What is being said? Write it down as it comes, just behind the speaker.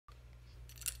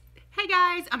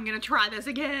guys, I'm gonna try this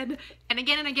again and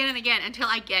again and again and again until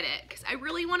I get it, because I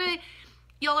really want to.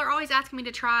 Y'all are always asking me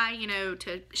to try, you know,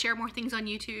 to share more things on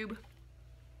YouTube.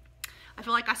 I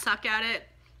feel like I suck at it,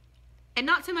 and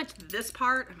not so much this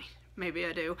part. I mean, maybe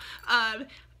I do,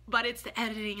 but it's the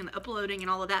editing and the uploading and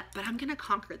all of that. But I'm gonna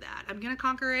conquer that. I'm gonna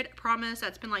conquer it, I promise.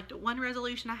 That's been like the one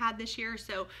resolution I had this year,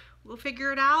 so we'll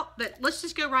figure it out. But let's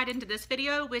just go right into this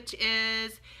video, which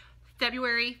is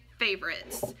February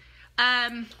favorites.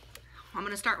 I'm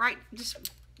gonna start right,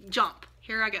 just jump.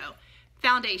 Here I go.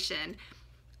 Foundation,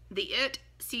 the IT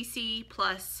CC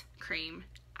Plus Cream.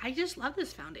 I just love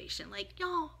this foundation. Like,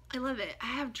 y'all, I love it. I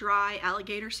have dry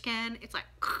alligator skin. It's like,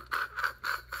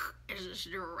 it's just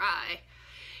dry.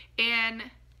 And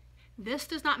this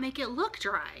does not make it look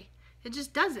dry. It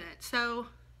just doesn't. So,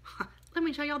 let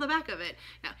me show y'all the back of it.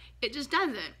 No, it just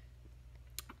doesn't.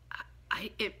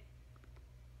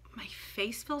 My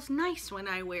face feels nice when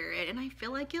I wear it, and I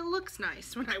feel like it looks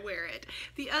nice when I wear it.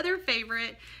 The other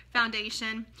favorite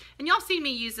foundation, and y'all see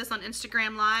me use this on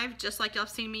Instagram Live, just like y'all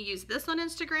seen me use this on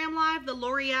Instagram Live, the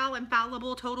L'Oreal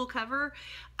Infallible Total Cover.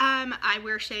 I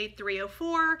wear shade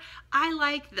 304. I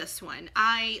like this one.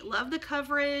 I love the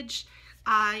coverage.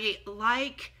 I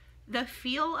like the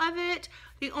feel of it.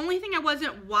 The only thing I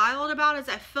wasn't wild about is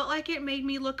I felt like it made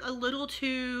me look a little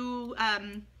too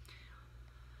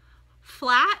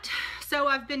flat, so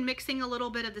I've been mixing a little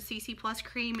bit of the CC Plus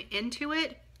cream into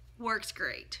it. Works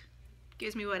great.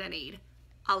 Gives me what I need.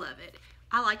 I love it.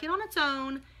 I like it on its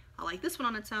own. I like this one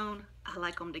on its own. I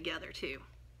like them together too.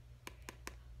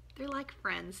 They're like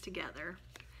friends together.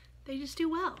 They just do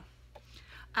well.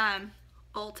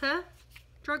 Ulta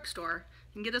drugstore.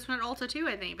 You can get this one at Ulta too,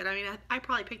 I think, but I mean, I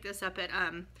probably picked this up at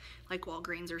like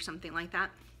Walgreens or something like that.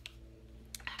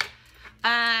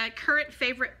 Current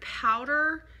favorite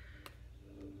powder.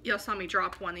 Y'all saw me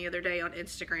drop one the other day on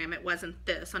Instagram. It wasn't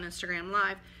this on Instagram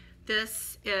Live.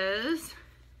 This is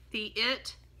the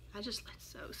IT. It's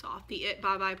so soft. The IT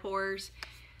Bye Bye Pores.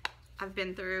 I've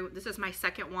been through. This is my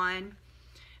second one.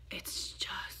 It's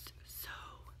just so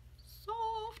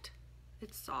soft.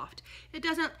 It's soft. It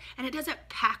doesn't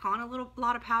pack on a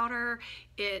lot of powder.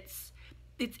 It's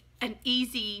an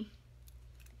easy,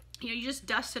 you know, you just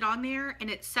dust it on there and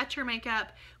it sets your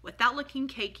makeup without looking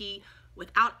cakey,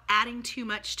 without adding too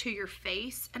much to your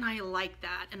face, and I like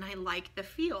that, and I like the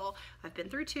feel. I've been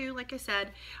through two, like I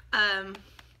said.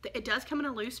 It does come in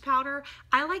a loose powder.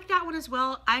 I like that one as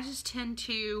well. I just tend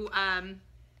to, I'm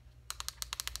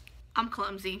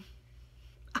clumsy.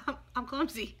 I'm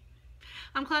clumsy.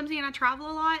 I'm clumsy and I travel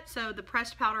a lot, so the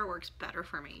pressed powder works better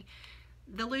for me.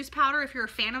 The loose powder, if you're a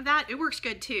fan of that, it works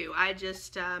good too. I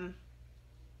just, I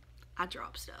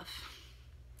drop stuff.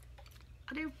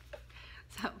 I do.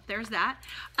 So there's that.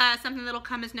 Something that'll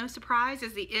come as no surprise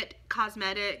is the IT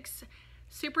Cosmetics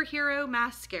Superhero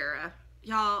Mascara.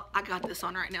 Y'all, I got this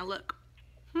on right now. Look.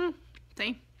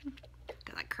 See?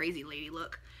 Got that crazy lady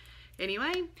look.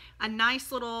 Anyway, a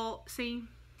nice little, see,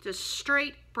 just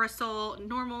straight bristle,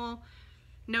 normal,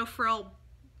 no frill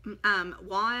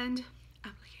wand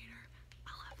applicator.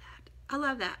 I love that. I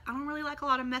love that. I don't really like a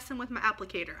lot of messing with my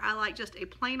applicator. I like just a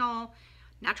plain old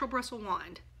natural bristle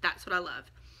wand. That's what I love.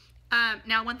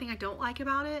 Now, one thing I don't like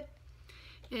about it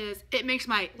is it makes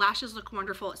my lashes look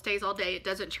wonderful. It stays all day. It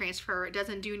doesn't transfer. It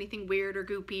doesn't do anything weird or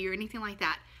goopy or anything like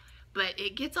that. But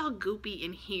it gets all goopy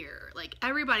in here. Like,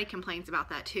 everybody complains about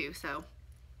that too. So,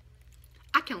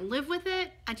 I can live with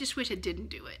it. I just wish it didn't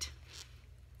do it.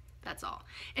 That's all.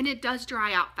 And it does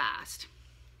dry out fast.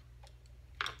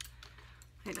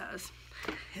 It does.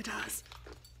 It does.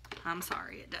 I'm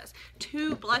sorry, it does.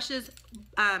 Two blushes,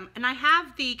 and I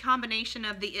have the combination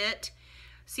of the IT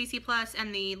CC Plus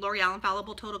and the L'Oreal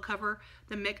Infallible Total Cover.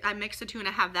 I mixed the two and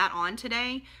I have that on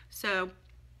today, so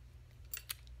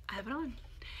I have it on.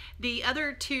 The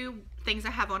other two things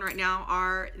I have on right now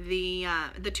are the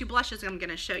two blushes I'm going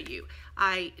to show you.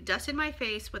 I dusted my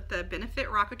face with the Benefit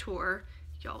Rockateur.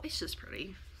 Y'all, it's just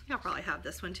pretty. Y'all probably have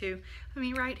this one too. I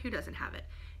mean, right? Who doesn't have it?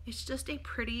 It's just a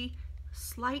pretty,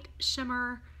 slight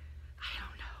shimmer. I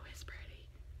don't know, it's pretty.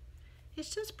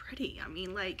 It's just pretty. I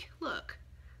mean, like, look.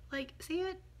 Like, see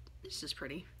it? It's just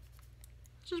pretty.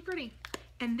 It's just pretty.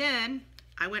 And then,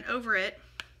 I went over it,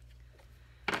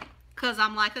 because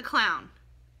I'm like a clown.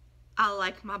 I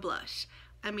like my blush.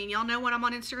 I mean, y'all know when I'm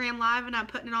on Instagram Live and I'm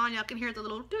putting it on, y'all can hear the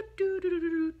little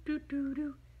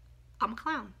do-do-do-do-do-do-do-do. I'm a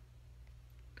clown.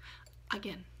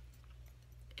 Again,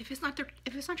 if it's not your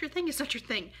thing, it's not your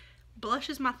thing. Blush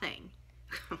is my thing.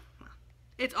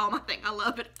 It's all my thing. I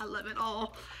love it. I love it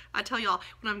all. I tell y'all,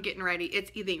 when I'm getting ready,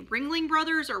 it's either Ringling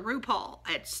Brothers or RuPaul.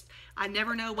 I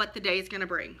never know what the day is going to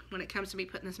bring when it comes to me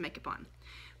putting this makeup on.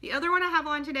 The other one I have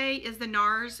on today is the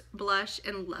NARS Blush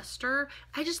and Luster.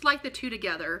 I just like the two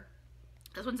together.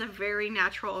 This one's a very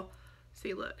natural,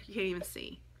 see, look, you can't even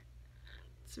see.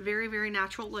 It's very, very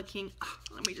natural looking. Oh,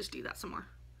 let me just do that some more.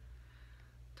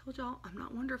 Told y'all I'm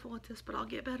not wonderful at this, but I'll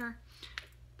get better.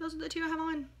 Those are the two I have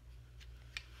on.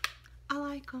 I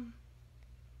like them.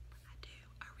 I do.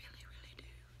 I really,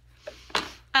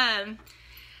 really do.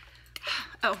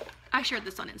 Oh, I shared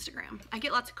this on Instagram. I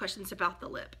get lots of questions about the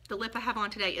lip. The lip I have on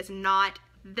today is not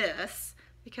this,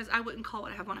 because I wouldn't call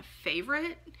what I have on a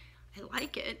favorite. I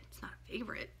like it. It's not a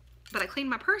favorite. But I cleaned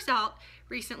my purse out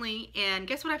recently, and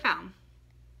guess what I found?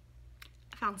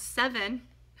 I found seven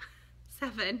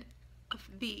of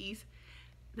these,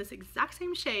 this exact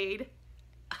same shade,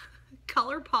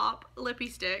 ColourPop lippy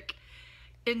stick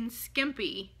in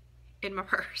Skimpy in my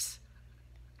purse.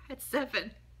 I had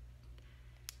 7.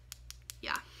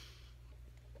 Yeah.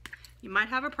 You might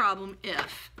have a problem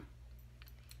if.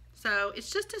 So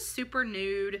it's just a super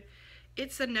nude.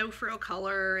 It's a no frill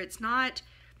color. It's not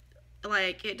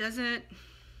like, it doesn't,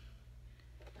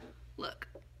 look,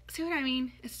 see what I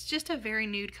mean? It's just a very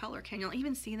nude color. Can y'all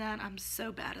even see that? I'm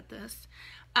so bad at this.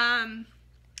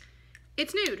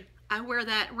 It's nude. I wear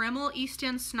that Rimmel East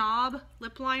End Snob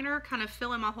lip liner, kind of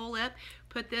fill in my whole lip,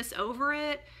 put this over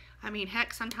it. I mean,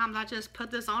 heck, sometimes I just put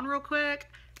this on real quick.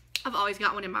 I've always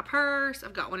got one in my purse.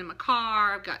 I've got one in my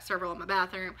car. I've got several in my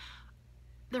bathroom.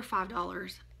 They're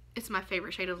 $5. It's my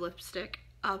favorite shade of lipstick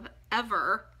of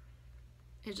ever.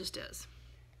 It just is.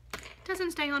 It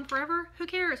doesn't stay on forever. Who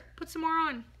cares? Put some more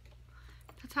on.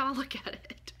 That's how I look at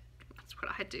it. That's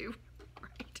what I do,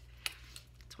 right?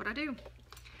 That's what I do.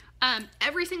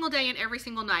 Every single day and every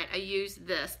single night I use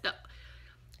this.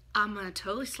 I'm gonna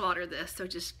totally slaughter this, so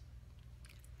just,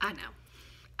 I know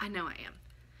I am.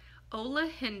 Ole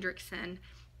Hendrickson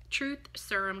Truth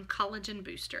Serum Collagen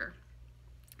Booster.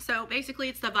 So basically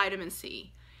it's the vitamin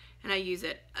C, and I use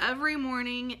it every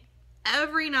morning,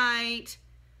 every night.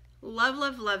 Love,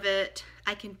 love, love it.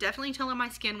 I can definitely tell on my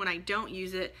skin when I don't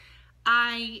use it.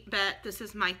 I bet this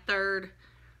is my 3rd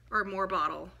or more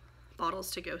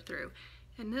bottles to go through.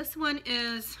 And this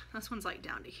one's like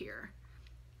down to here.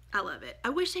 I love it. I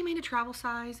wish they made a travel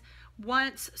size.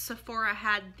 Once Sephora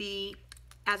had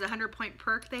as a 100-point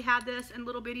perk, they had this in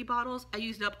little bitty bottles. I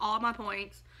used up all my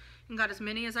points and got as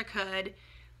many as I could.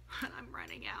 And I'm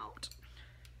running out.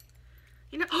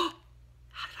 You know, oh,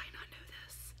 how did I not know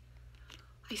this?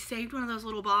 I saved one of those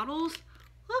little bottles.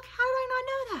 Look, how did I not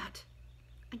know that?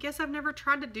 I guess I've never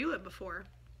tried to do it before.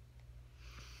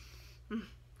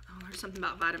 Oh, there's something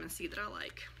about vitamin C that I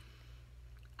like.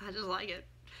 I just like it.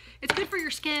 It's good for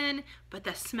your skin, but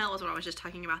the smell is what I was just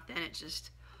talking about then. It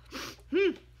just,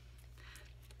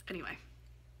 Anyway.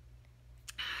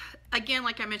 Again,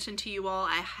 like I mentioned to you all,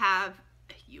 I have,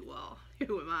 you all,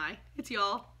 who am I? It's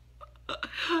y'all.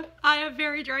 I have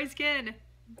very dry skin.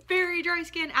 Very dry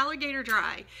skin, alligator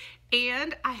dry.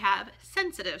 And I have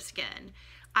sensitive skin.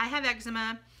 I have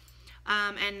eczema,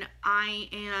 and I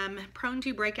am prone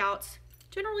to breakouts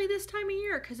generally this time of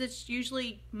year because it's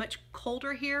usually much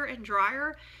colder here and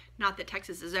drier. Not that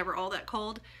Texas is ever all that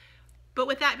cold. But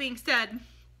with that being said,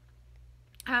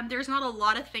 there's not a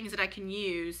lot of things that I can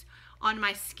use on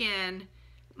my skin.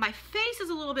 My face is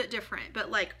a little bit different, but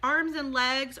like arms and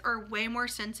legs are way more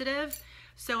sensitive.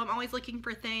 So I'm always looking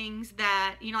for things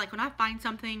that, you know, like when I find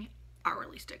something, I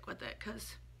really stick with it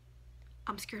because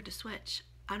I'm scared to switch.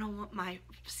 I don't want my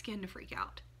skin to freak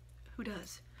out. Who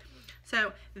does?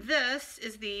 So this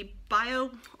is the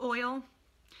Bio Oil.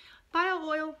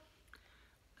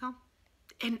 Oh,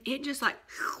 and it just like,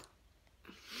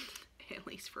 at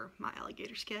least for my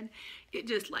alligator skin, it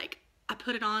just like, I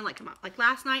put it on like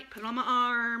last night, put it on my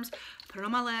arms, put it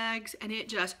on my legs, and it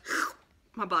just,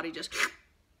 my body just,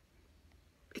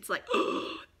 it's like,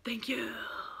 oh, thank you.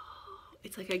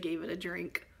 It's like I gave it a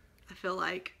drink. I feel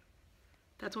like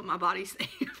that's what my body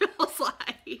feels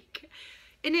like.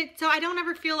 And so I don't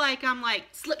ever feel like I'm like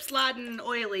slip sliding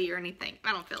oily or anything.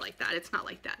 I don't feel like that. It's not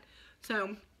like that.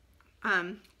 So,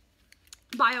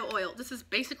 Bio Oil. This is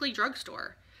basically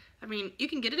drugstore. I mean, you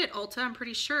can get it at Ulta, I'm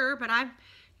pretty sure, but I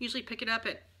usually pick it up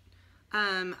at,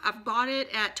 I've bought it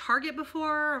at Target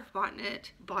before. I've bought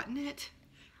it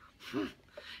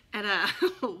at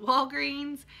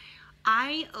Walgreens.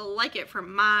 I like it for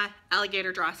my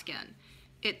alligator dry skin.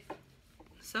 It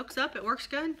soaks up, it works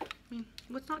good. I mean,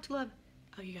 what's not to love?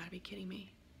 Oh, you gotta be kidding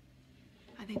me.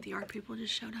 I think the yard people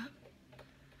just showed up.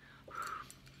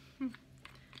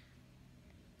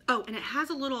 Oh, and it has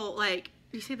a little, like,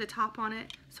 you see the top on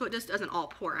it? So it just doesn't all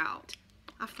pour out.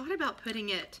 I've thought about putting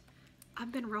it,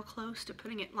 I've been real close to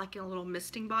putting it like in a little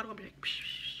misting bottle. I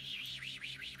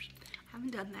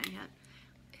haven't done that yet.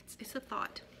 It's a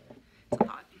thought. It's a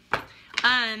thought.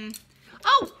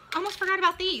 Oh, almost forgot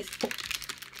about these.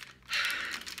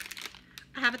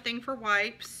 I have a thing for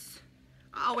wipes.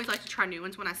 I always like to try new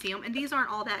ones when I see them. And these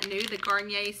aren't all that new. The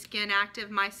Garnier Skin Active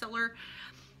Micellar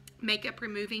Makeup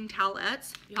Removing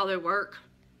Towelettes. Y'all, they work.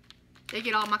 They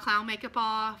get all my clown makeup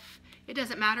off. It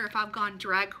doesn't matter if I've gone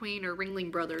drag queen or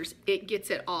Ringling Brothers. It gets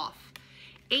it off.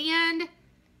 And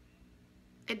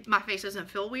my face doesn't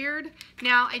feel weird.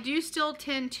 Now, I do still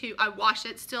tend to, I wash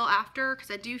it still after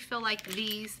because I do feel like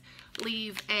these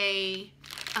leave a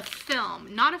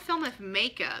film. Not a film of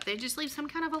makeup. They just leave some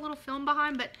kind of a little film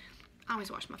behind, but I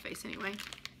always wash my face anyway.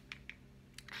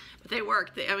 But they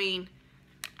work. I mean,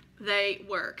 they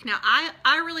work. Now,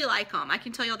 I really like them. I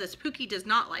can tell y'all this. Pookie does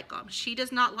not like them. She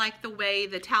does not like the way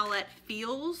the towelette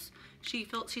feels. She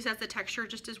says the texture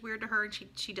just is weird to her, and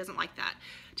she doesn't like that.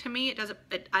 To me, it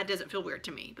doesn't feel weird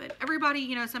to me. But everybody,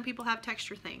 you know, some people have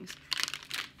texture things.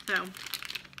 So,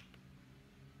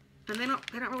 and they don't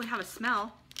really have a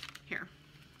smell. Here,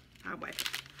 I'll wipe it.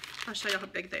 I'll show you how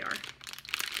big they are.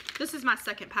 This is my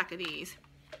second pack of these.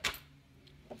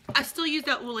 I still use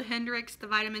that Ulla Hendrix, the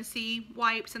vitamin C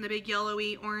wipes in the big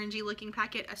yellowy, orangey looking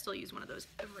packet. I still use one of those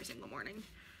every single morning.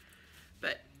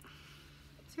 But,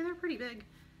 see, they're pretty big.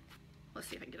 Let's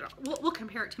see if I can get it off. We'll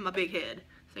compare it to my big head.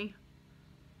 See?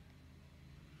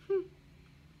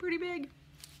 Pretty big.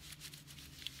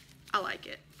 I like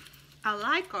it. I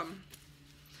like them.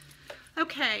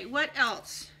 Okay, what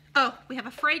else? Oh, we have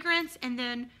a fragrance and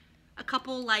then a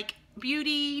couple like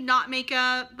beauty, not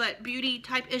makeup, but beauty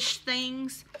type-ish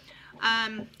things.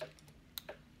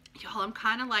 Y'all, I'm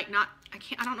kind of like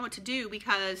I don't know what to do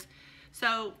because,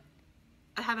 so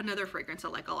I have another fragrance I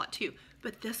like a lot too.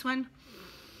 But this one,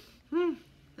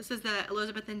 this is the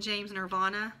Elizabeth and James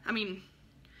Nirvana. I mean,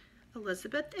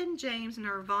 Elizabeth and James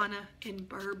Nirvana in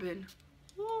bourbon.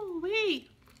 Ooh-wee.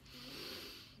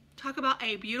 Talk about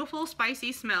a beautiful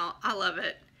spicy smell. I love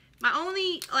it. My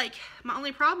only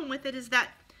problem with it is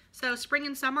that, so spring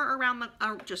and summer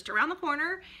are just around the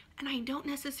corner, and I don't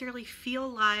necessarily feel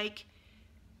like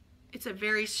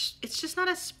it's just not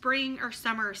a spring or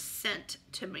summer scent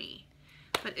to me.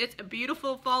 But it's a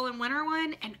beautiful fall and winter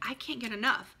one, and I can't get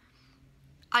enough.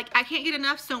 Like, I can't get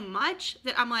enough so much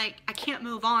that I'm like, I can't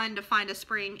move on to find a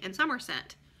spring and summer scent.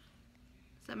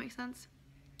 Does that make sense?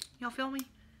 Y'all feel me?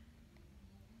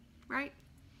 Right?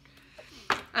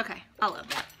 Okay, I love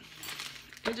that.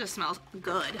 It just smells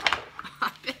good.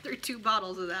 I've been through 2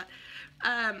 bottles of that.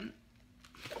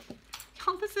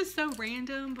 Y'all, this is so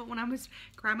random, but when I was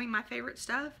grabbing my favorite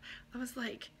stuff, I was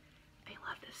like, I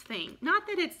love this thing. Not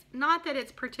that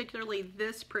it's particularly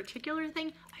this particular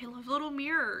thing. I love little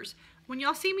mirrors. When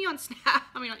y'all see me on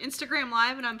on Instagram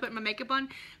Live and I'm putting my makeup on,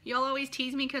 y'all always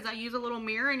tease me because I use a little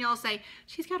mirror, and y'all say,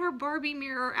 she's got her Barbie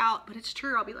mirror out, but it's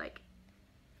true. I'll be like,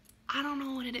 I don't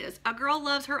know what it is. A girl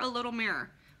loves her a little mirror.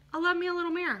 I love me a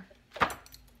little mirror. I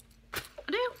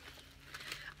do.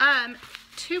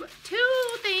 Two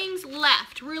things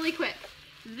left really quick.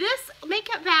 This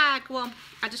makeup bag, well,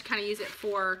 I just kind of use it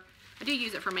for, I do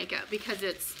use it for makeup because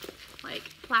it's like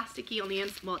plasticky on the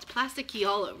inside. Well, it's plasticky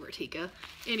all over, Tikaa.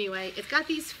 Anyway, it's got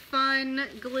these fun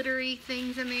glittery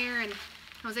things in there, and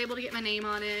I was able to get my name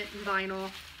on it and vinyl.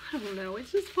 I don't know,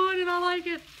 it's just fun and I like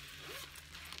it.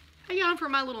 I got them for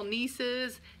my little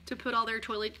nieces to put all their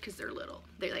toilet, because they're little.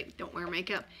 They like don't wear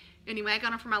makeup. Anyway, I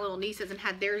got them for my little nieces and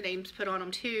had their names put on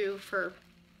them too for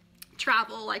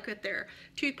travel, like with their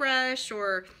toothbrush,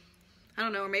 or I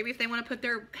don't know, or maybe if they want to put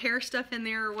their hair stuff in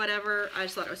there or whatever. I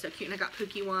just thought it was so cute, and I got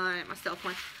Pookie one and myself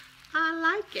one. I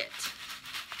like it.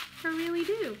 I really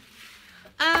do.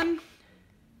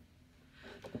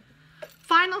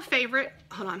 Final favorite.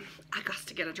 Hold on. I got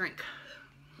to get a drink.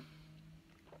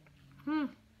 Diet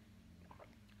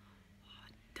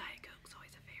Coke's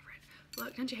always a favorite.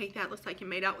 Look, don't you hate that? Looks like you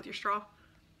made out with your straw.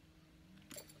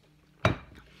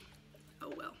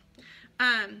 Oh well.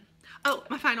 Oh,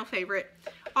 my final favorite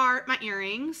are my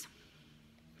earrings.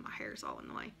 My hair's all in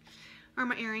the way. Are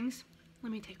my earrings.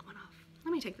 Let me take one off.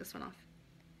 Let me take this one off.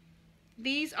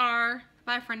 These are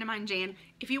by a friend of mine, Jan.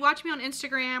 If you watch me on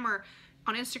Instagram or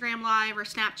on Instagram Live or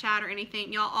Snapchat or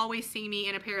anything, y'all always see me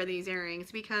in a pair of these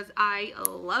earrings because I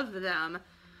love them.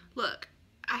 Look,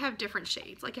 I have different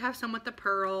shades. Like I have some with the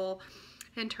pearl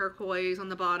and turquoise on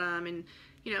the bottom, and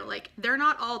you know, like they're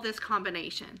not all this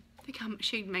combination.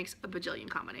 She makes a bajillion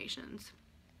combinations.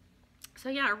 So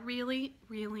yeah, I really,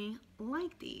 really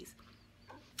like these.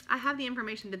 I have the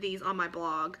information to these on my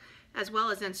blog as well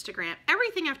as Instagram.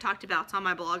 Everything I've talked about is on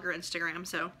my blog or Instagram,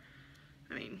 so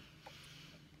I mean,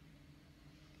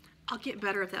 I'll get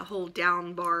better at that whole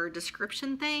down bar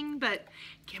description thing, but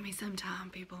give me some time,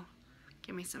 people.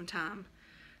 Give me some time.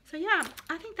 So yeah,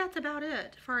 I think that's about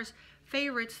it as far as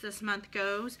favorites this month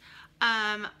goes.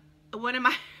 One of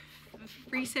my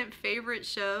recent favorite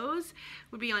shows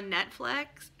would be on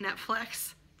Netflix.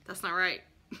 That's not right.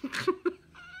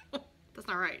 That's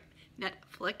not right.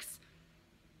 Netflix.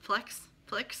 Flicks.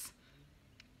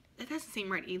 It doesn't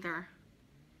seem right either.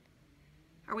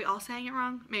 Are we all saying it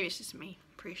wrong? Maybe it's just me.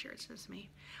 Pretty sure it's just me.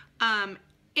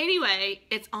 Anyway,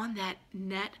 it's on that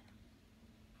Netflix.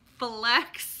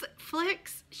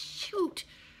 Shoot.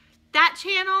 That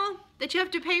channel that you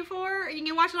have to pay for. You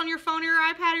can watch it on your phone or your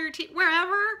iPad or your TV,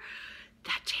 wherever.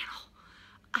 That channel.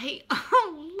 I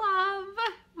love.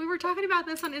 We were talking about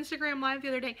this on Instagram Live the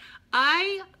other day.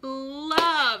 I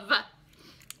love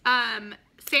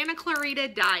Santa Clarita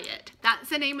Diet. That's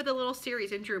the name of the little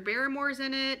series, and Drew Barrymore's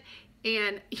in it,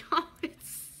 and y'all,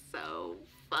 it's so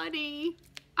funny.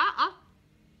 I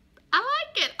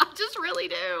like it. I just really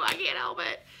do. I can't help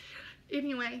it.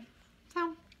 Anyway,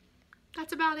 so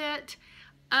that's about it.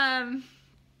 I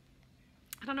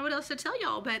don't know what else to tell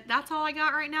y'all, but that's all I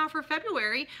got right now for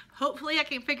February. Hopefully I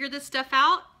can figure this stuff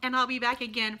out, and I'll be back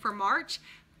again for March.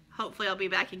 Hopefully I'll be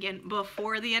back again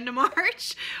before the end of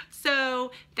March.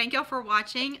 So thank y'all for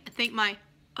watching. I think my,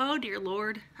 oh dear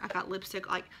Lord, I got lipstick.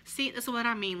 Like, see, this is what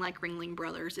I mean, like Ringling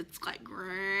Brothers. It's like,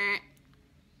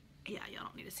 yeah, y'all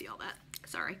don't need to see all that.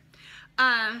 Sorry.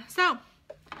 So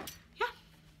yeah,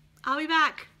 I'll be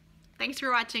back. Thanks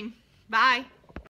for watching. Bye.